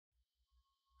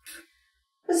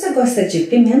Você gosta de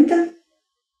pimenta?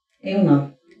 Eu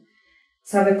não.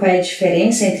 Sabe qual é a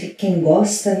diferença entre quem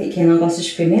gosta e quem não gosta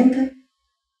de pimenta?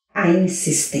 A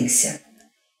insistência.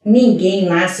 Ninguém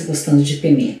nasce gostando de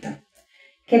pimenta.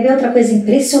 Quer ver outra coisa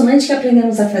impressionante que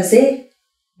aprendemos a fazer?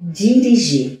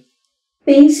 Dirigir.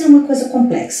 Pense em uma coisa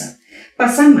complexa.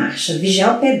 Passar marcha,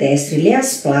 vigiar o pedestre, ler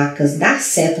as placas, dar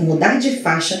seta, mudar de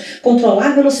faixa, controlar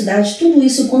a velocidade, tudo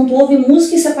isso enquanto ouve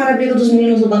música e separa a briga dos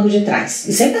meninos no banco de trás.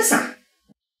 E sem pensar.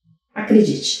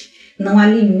 Acredite, não há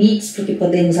limites para o que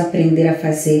podemos aprender a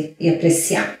fazer e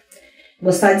apreciar.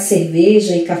 Gostar de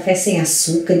cerveja e café sem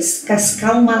açúcar,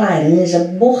 descascar uma laranja,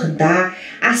 bordar,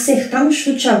 acertar um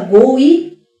chute a gol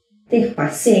e ter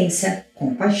paciência,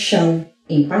 compaixão,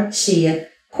 empatia,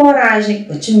 coragem,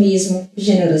 otimismo,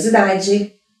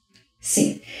 generosidade.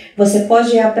 Sim, você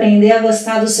pode aprender a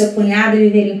gostar do seu cunhado e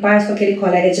viver em paz com aquele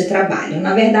colega de trabalho.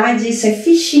 Na verdade, isso é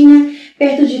fichinha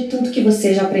perto de tudo que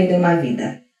você já aprendeu na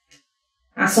vida.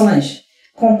 Ah, Solange,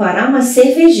 comparar uma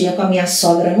cervejinha com a minha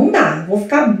sogra não dá. Vou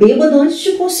ficar bêbado antes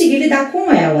de conseguir lidar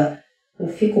com ela. Eu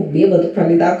fico bêbado para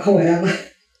lidar com ela.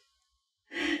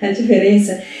 A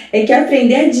diferença é que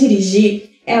aprender a dirigir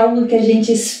é algo que a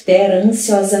gente espera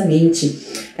ansiosamente.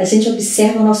 A gente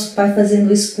observa o nosso pai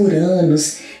fazendo isso por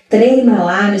anos, treina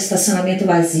lá no estacionamento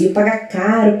vazio, paga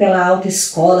caro pela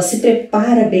autoescola, se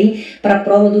prepara bem para a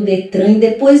prova do Detran e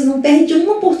depois não perde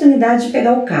uma oportunidade de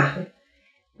pegar o carro.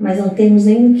 Mas não temos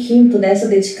nem um quinto dessa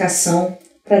dedicação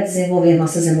para desenvolver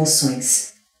nossas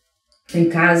emoções. Em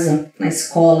casa, na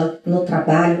escola, no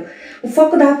trabalho, o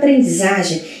foco da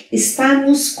aprendizagem está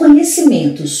nos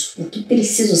conhecimentos, o que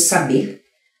preciso saber,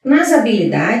 nas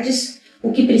habilidades,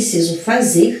 o que preciso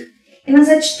fazer e nas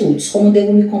atitudes, como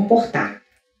devo me comportar.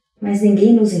 Mas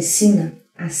ninguém nos ensina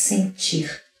a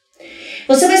sentir.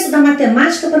 Você vai estudar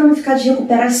matemática para não ficar de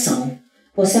recuperação.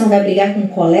 Você não vai brigar com um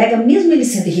colega, mesmo ele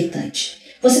sendo irritante.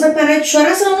 Você vai parar de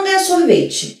chorar se não ganhar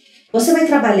sorvete. Você vai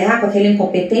trabalhar com aquele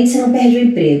incompetente se não perde o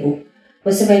emprego.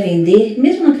 Você vai vender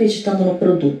mesmo não acreditando no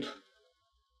produto.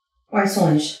 Uai,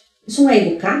 Solange, isso não é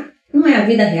educar? Não é a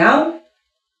vida real?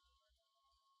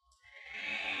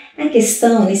 A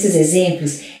questão nesses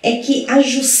exemplos é que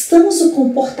ajustamos o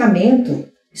comportamento,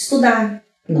 estudar,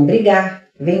 não brigar,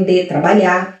 vender,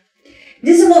 trabalhar.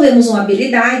 Desenvolvemos uma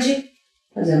habilidade,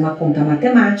 fazer uma conta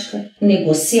matemática,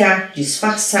 negociar,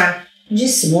 disfarçar,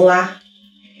 dissimular.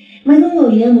 Mas não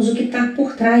olhamos o que está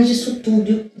por trás disso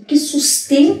tudo, o que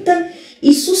sustenta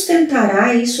e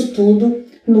sustentará isso tudo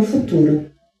no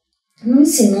futuro. Não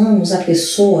ensinamos a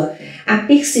pessoa a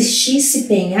persistir e se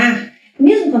empenhar,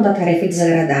 mesmo quando a tarefa é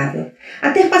desagradável, a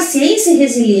ter paciência e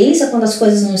resiliência quando as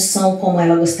coisas não são como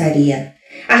ela gostaria,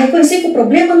 a reconhecer que o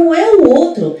problema não é o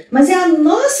outro, mas é a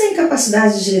nossa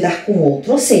incapacidade de lidar com o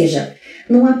outro, ou seja,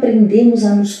 não aprendemos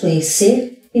a nos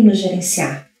conhecer e nos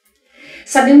gerenciar.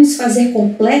 Sabemos fazer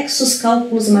complexos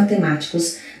cálculos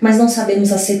matemáticos, mas não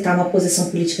sabemos aceitar uma posição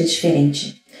política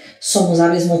diferente. Somos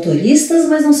hábeis motoristas,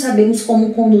 mas não sabemos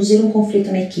como conduzir um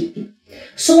conflito na equipe.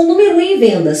 Sou o número 1 em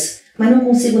vendas, mas não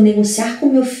consigo negociar com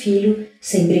meu filho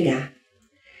sem brigar.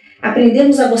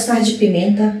 Aprendemos a gostar de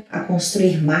pimenta, a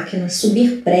construir máquinas,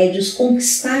 subir prédios,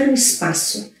 conquistar o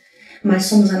espaço, mas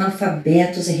somos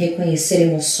analfabetos em reconhecer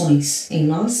emoções em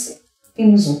nós e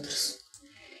nos outros.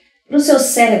 Para o seu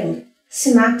cérebro,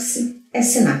 sinapse é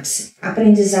sinapse,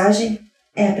 aprendizagem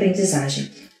é aprendizagem.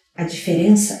 A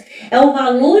diferença é o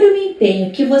valor e o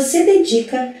empenho que você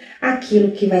dedica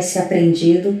àquilo que vai ser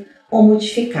aprendido ou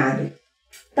modificado.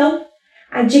 Então,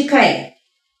 a dica é: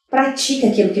 pratique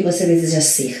aquilo que você deseja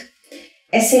ser.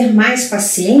 É ser mais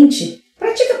paciente?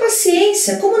 Pratique a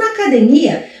paciência, como na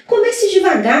academia. Comece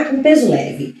devagar com peso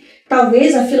leve.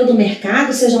 Talvez a fila do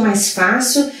mercado seja mais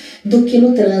fácil do que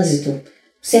no trânsito.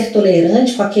 Ser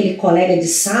tolerante com aquele colega de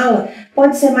sala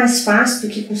pode ser mais fácil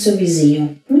do que com seu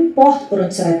vizinho. Não importa por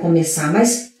onde você vai começar,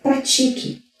 mas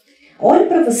pratique. Olhe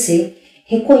para você,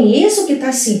 reconheça o que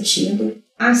está sentindo,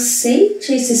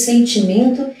 aceite esse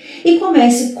sentimento e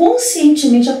comece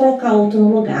conscientemente a colocar outro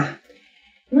no lugar.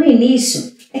 No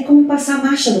início, é como passar a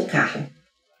marcha do carro.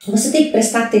 Você tem que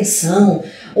prestar atenção,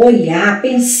 olhar,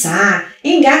 pensar,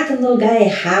 engata no lugar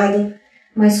errado,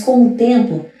 mas com o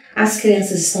tempo as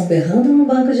crianças estão berrando no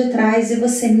banco de trás e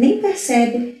você nem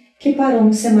percebe que parou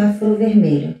no semáforo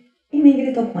vermelho e nem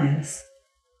gritou com elas.